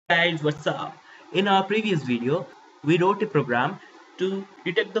Guys, what's up? In our previous video, we wrote a program to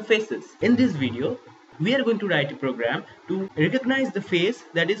detect the faces. In this video, we are going to write a program to recognize the face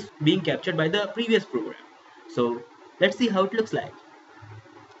that is being captured by the previous program. So let's see how it looks like.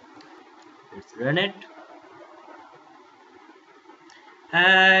 Let's run it.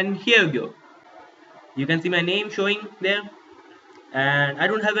 And here we go. You can see my name showing there. And I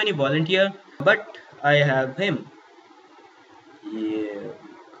don't have any volunteer, but I have him.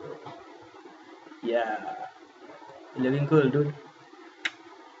 Yeah, living cool, dude.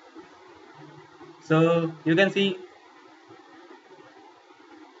 So you can see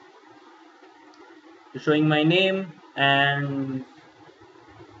showing my name and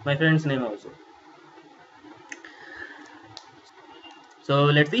my friend's name also. So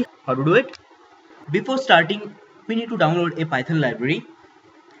let's see how to do it. Before starting, we need to download a Python library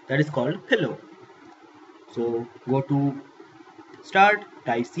that is called Hello. So go to start,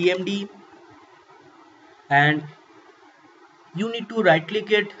 type cmd, and you need to right click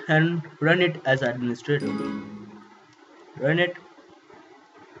it and run it as administrator. Run it.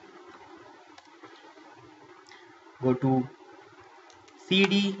 Go to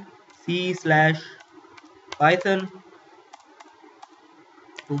cd c/python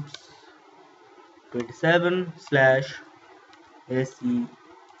 27/se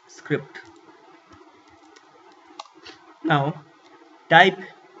script. Now type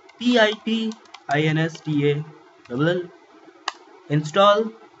pip install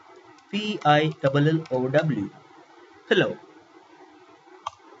install pillow. Hello.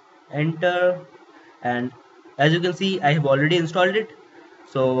 Enter, and as you can see, I have already installed it.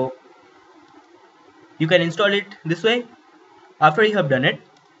 So you can install it this way. After you have done it,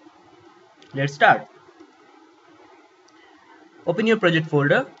 let's start. Open your project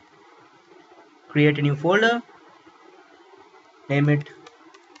folder, create a new folder, name it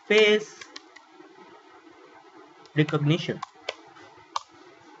Face Recognition,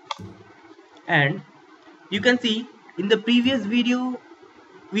 and you can see in the previous video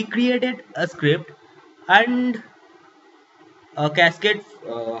we created a script and a cascade,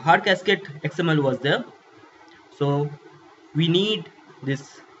 hard cascade XML was there. So we need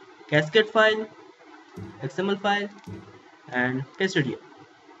this cascade file, XML file, and paste it here.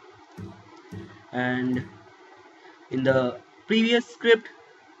 And in the previous script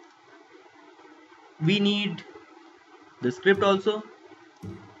we need the script also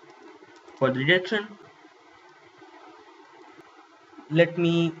for the detection. Let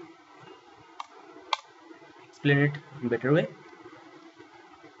me explain it in a better way.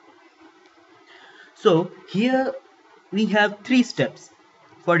 So here we have 3 steps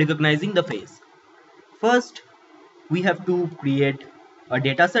for recognizing the face. First, we have to create a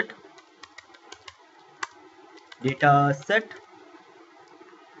dataset,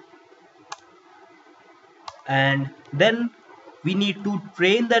 and then we need to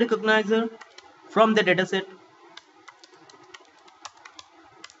train the recognizer from the dataset.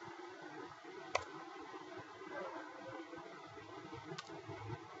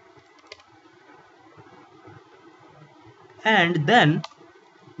 And then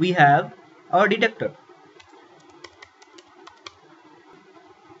we have our detector.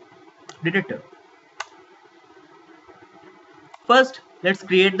 First, let's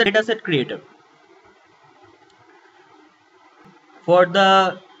create the dataset creator. For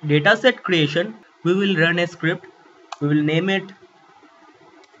the dataset creation, we will run a script. We will name it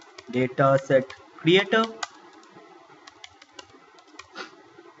dataset creator,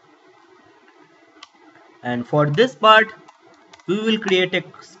 and for this part we will create a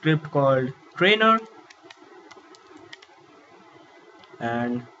script called trainer,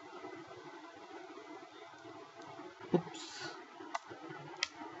 and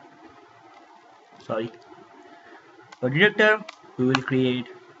for detector we will create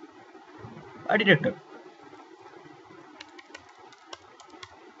a detector.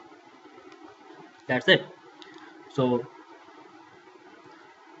 That's it. So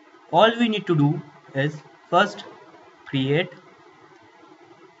all we need to do is first create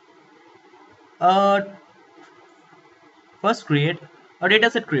a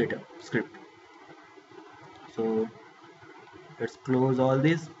dataset creator script. So let's close all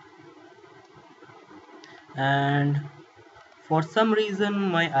this, and for some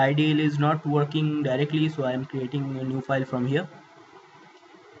reason my IDL is not working directly, so I am creating a new file from here.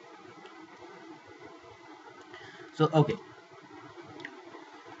 So okay,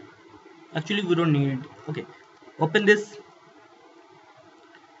 actually we don't need, okay, open this.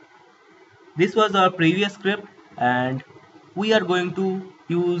 This was our previous script, and we are going to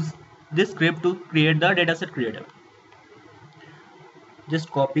use this script to create the dataset creator.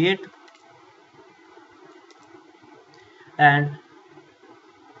 just copy it, and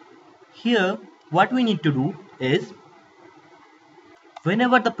here what we need to do is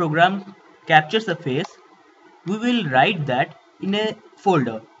whenever the program captures a face, we will write that in a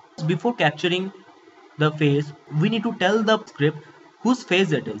folder. Before capturing the face, we need to tell the script whose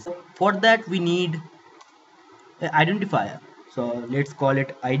face it is. For that we need an identifier. So let's call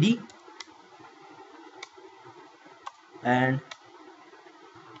it ID, and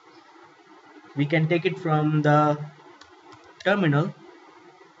we can take it from the terminal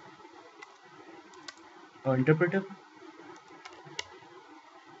or interpreter.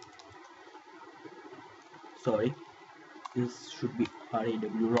 Sorry, this should be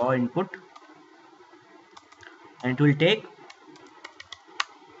raw input, and it will take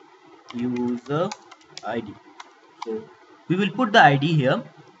user ID. So we will put the ID here,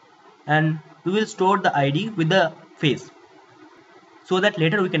 and we will store the ID with the face, so that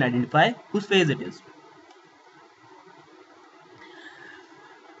later we can identify whose face it is.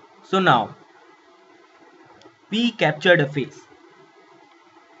 So now we captured a face.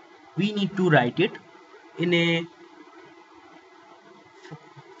 We need to write it in a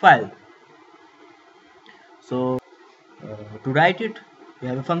file. So to write it, we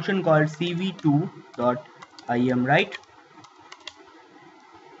have a function called cv2.imWrite.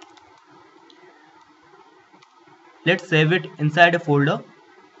 Let's save it inside a folder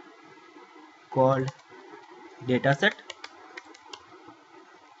called dataset,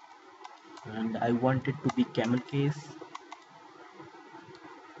 and I want it to be camel case,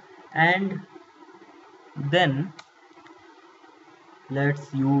 and then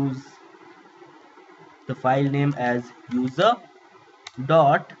let's use the file name as user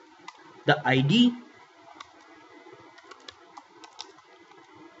dot the ID,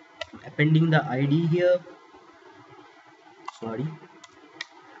 appending the ID here, sorry,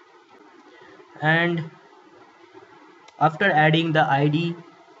 and after adding the ID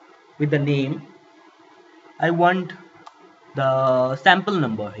with the name, I want the sample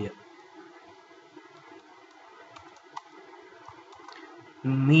number here.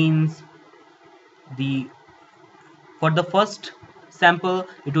 Means for the first sample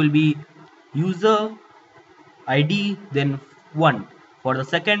it will be user ID then 1, for the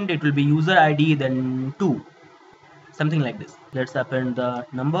second it will be user ID then 2, something like this. Let's append the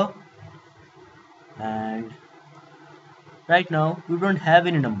number, and right now we don't have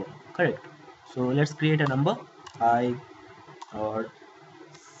any number, correct? So let's create a number, I or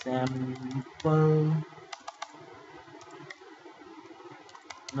sample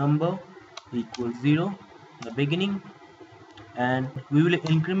number equals 0 in the beginning, and we will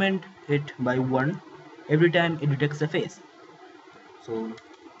increment it by 1 every time it detects a face. So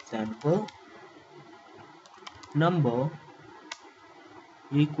sample number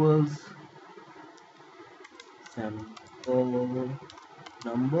equals sample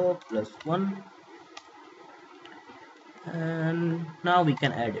number plus 1, and now we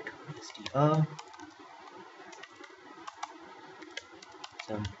can add it, str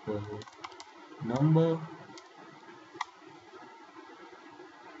sample number.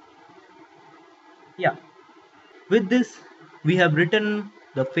 Yeah, with this we have written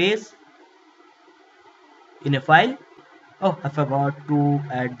the face in a file. Oh, I forgot to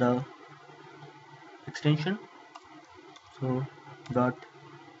add the extension, so dot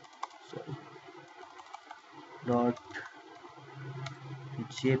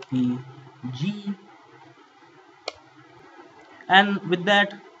jpg, and with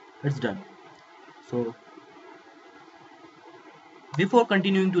that it's done. So before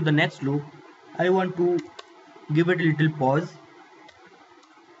continuing to the next loop, I want to give it a little pause,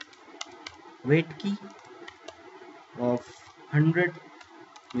 wait key of 100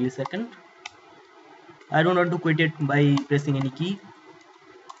 millisecond. I don't want to quit it by pressing any key,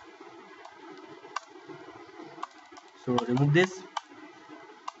 so remove this.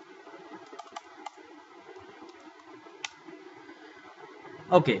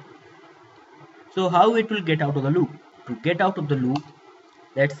 Okay, so how it will get out of the loop? To get out of the loop,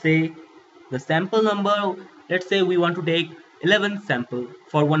 let's say the sample number, let's say we want to take 11 sample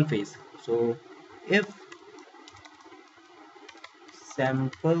for one face. So if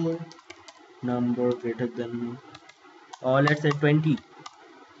sample number greater than, or let's say 20, it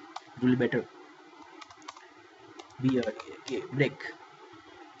will be better, break.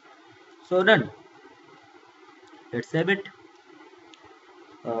 So done. Let's save it.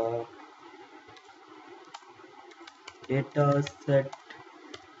 Data set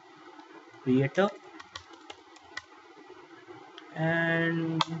creator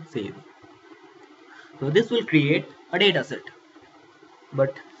and save. So this will create a data set.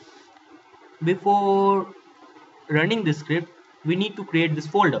 but before running this script we need to create this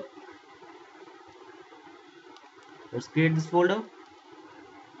folder. Let's create this folder.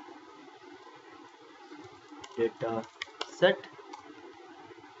 Data set.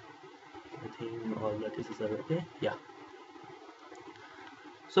 I think all that is okay. Yeah.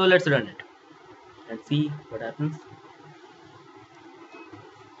 So let's run it and see what happens.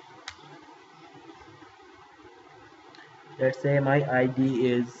 Let's say my ID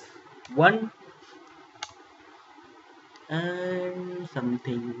is 1 and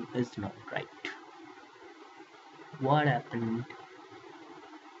something is not right. What happened?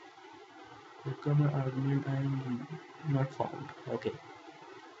 The common argument I not found.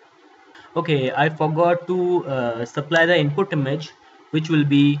 Okay, I forgot to supply the input image, which will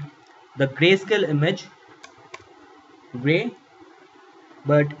be the grayscale image, gray,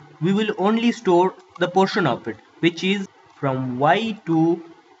 but we will only store the portion of it which is from y to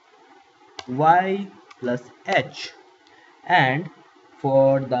y plus h, and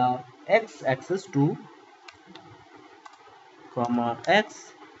for the x axis to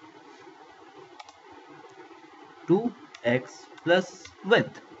x to x plus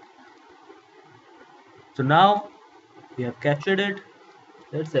width. So now we have captured it.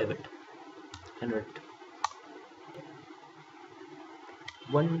 Let's save it and run it.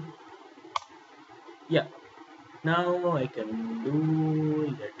 1. Yeah, now I can do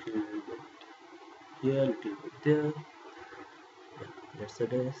little bit here, little bit there. Yeah, let's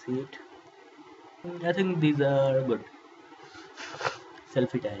see it. I think these are good.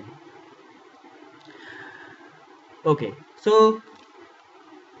 Selfie time. Okay, so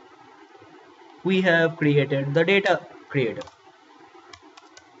we have created the data creator.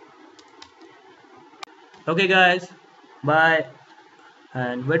 Okay guys, bye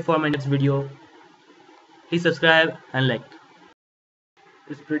and wait for my next video. Please subscribe and like.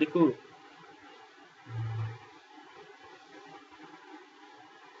 It's pretty cool.